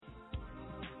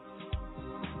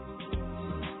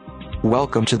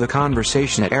Welcome to the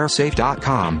conversation at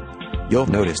airsafe.com. You'll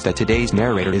notice that today's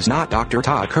narrator is not Dr.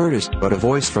 Todd Curtis, but a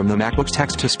voice from the MacBook's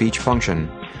text-to-speech function.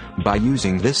 By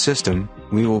using this system,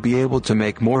 we will be able to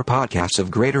make more podcasts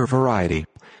of greater variety.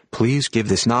 Please give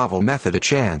this novel method a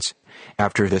chance.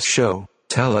 After this show,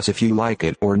 tell us if you like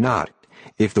it or not.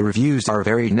 If the reviews are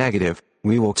very negative,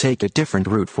 we will take a different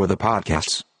route for the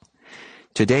podcasts.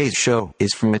 Today's show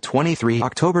is from a 23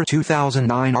 October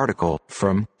 2009 article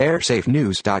from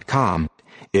airsafenews.com.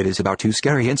 It is about two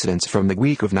scary incidents from the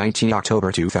week of 19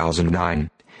 October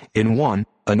 2009. In one,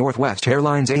 a Northwest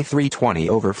Airlines A320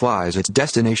 overflies its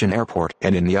destination airport,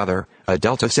 and in the other, a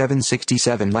Delta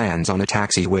 767 lands on a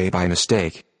taxiway by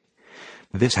mistake.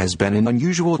 This has been an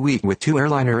unusual week with two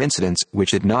airliner incidents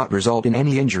which did not result in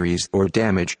any injuries or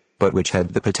damage, but which had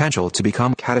the potential to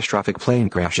become catastrophic plane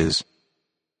crashes.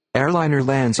 Airliner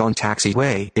lands on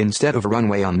taxiway instead of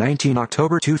runway on 19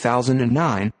 October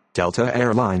 2009, Delta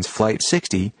Airlines Flight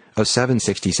 60, a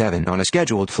 767 on a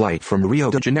scheduled flight from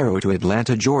Rio de Janeiro to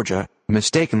Atlanta, Georgia,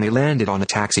 mistakenly landed on a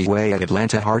taxiway at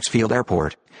Atlanta Hartsfield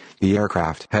Airport. The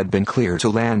aircraft had been cleared to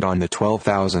land on the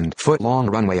 12,000-foot-long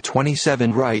runway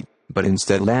 27 right, but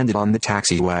instead landed on the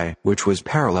taxiway, which was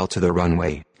parallel to the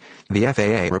runway. The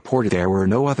FAA reported there were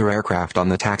no other aircraft on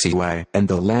the taxiway, and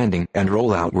the landing and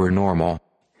rollout were normal.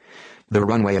 The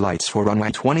runway lights for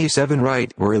runway 27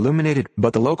 right were illuminated,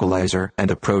 but the localizer and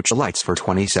approach lights for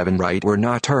 27 right were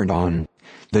not turned on.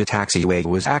 The taxiway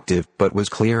was active, but was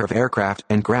clear of aircraft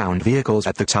and ground vehicles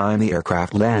at the time the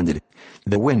aircraft landed.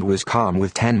 The wind was calm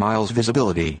with 10 miles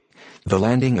visibility. The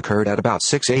landing occurred at about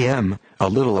 6 a.m., a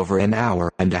little over an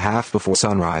hour and a half before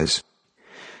sunrise.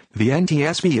 The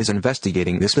NTSB is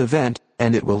investigating this event,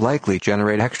 and it will likely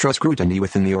generate extra scrutiny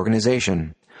within the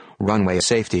organization. Runway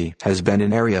safety has been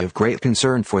an area of great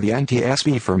concern for the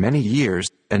NTSB for many years,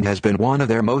 and has been one of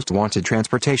their most wanted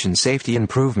transportation safety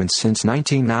improvements since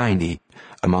 1990.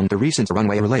 Among the recent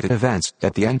runway-related events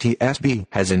that the NTSB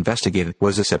has investigated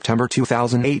was a September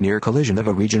 2008 near collision of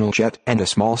a regional jet and a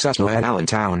small Cessna at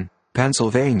Allentown,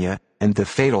 Pennsylvania, and the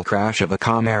fatal crash of a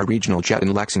Comair regional jet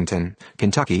in Lexington,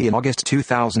 Kentucky in August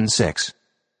 2006.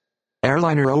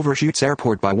 Airliner overshoots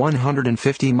airport by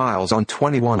 150 miles on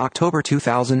 21 October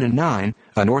 2009,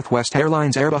 a Northwest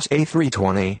Airlines Airbus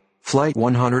A320, Flight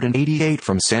 188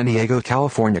 from San Diego,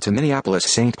 California to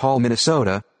Minneapolis-St. Paul,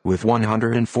 Minnesota, with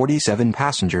 147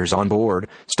 passengers on board,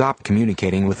 stopped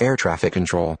communicating with air traffic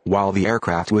control while the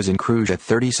aircraft was en cruise at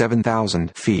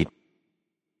 37,000 feet.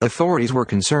 Authorities were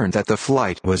concerned that the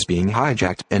flight was being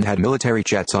hijacked and had military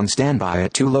jets on standby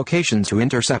at two locations to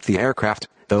intercept the aircraft,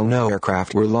 though no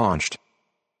aircraft were launched.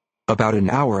 About an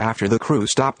hour after the crew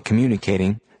stopped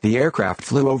communicating, the aircraft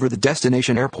flew over the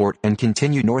destination airport and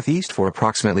continued northeast for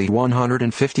approximately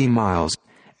 150 miles.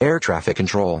 Air traffic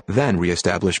control then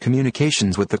re-established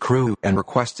communications with the crew and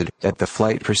requested that the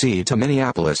flight proceed to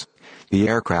Minneapolis. The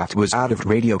aircraft was out of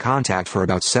radio contact for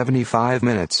about 75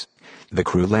 minutes. The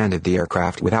crew landed the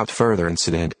aircraft without further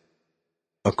incident.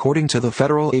 According to the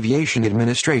Federal Aviation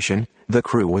Administration, the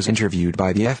crew was interviewed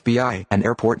by the FBI and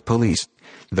airport police.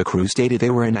 The crew stated they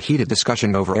were in a heated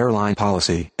discussion over airline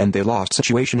policy, and they lost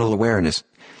situational awareness.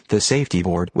 The safety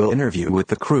board will interview with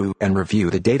the crew and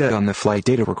review the data on the flight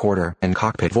data recorder and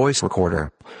cockpit voice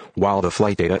recorder. While the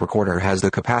flight data recorder has the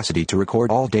capacity to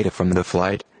record all data from the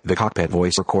flight, the cockpit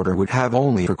voice recorder would have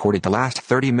only recorded the last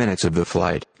 30 minutes of the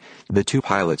flight. The two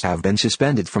pilots have been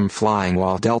suspended from flying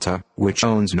while Delta, which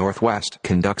owns Northwest,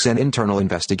 conducts an internal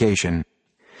investigation.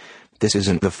 This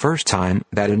isn't the first time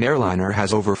that an airliner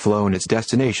has overflown its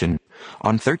destination.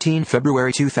 On 13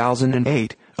 February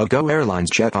 2008, a Go Airlines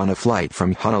jet on a flight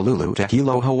from Honolulu to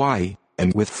Hilo, Hawaii,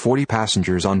 and with 40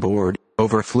 passengers on board,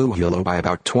 overflew Hilo by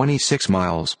about 26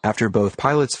 miles after both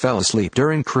pilots fell asleep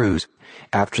during cruise.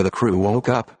 After the crew woke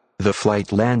up, the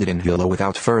flight landed in Hilo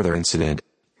without further incident.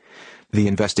 The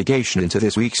investigation into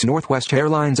this week's Northwest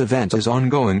Airlines event is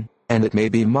ongoing, and it may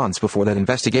be months before that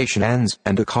investigation ends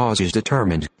and a cause is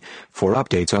determined. For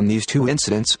updates on these two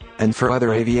incidents, and for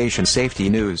other aviation safety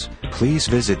news, please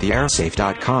visit the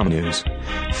airsafe.com news.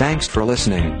 Thanks for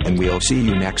listening, and we'll see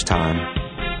you next time.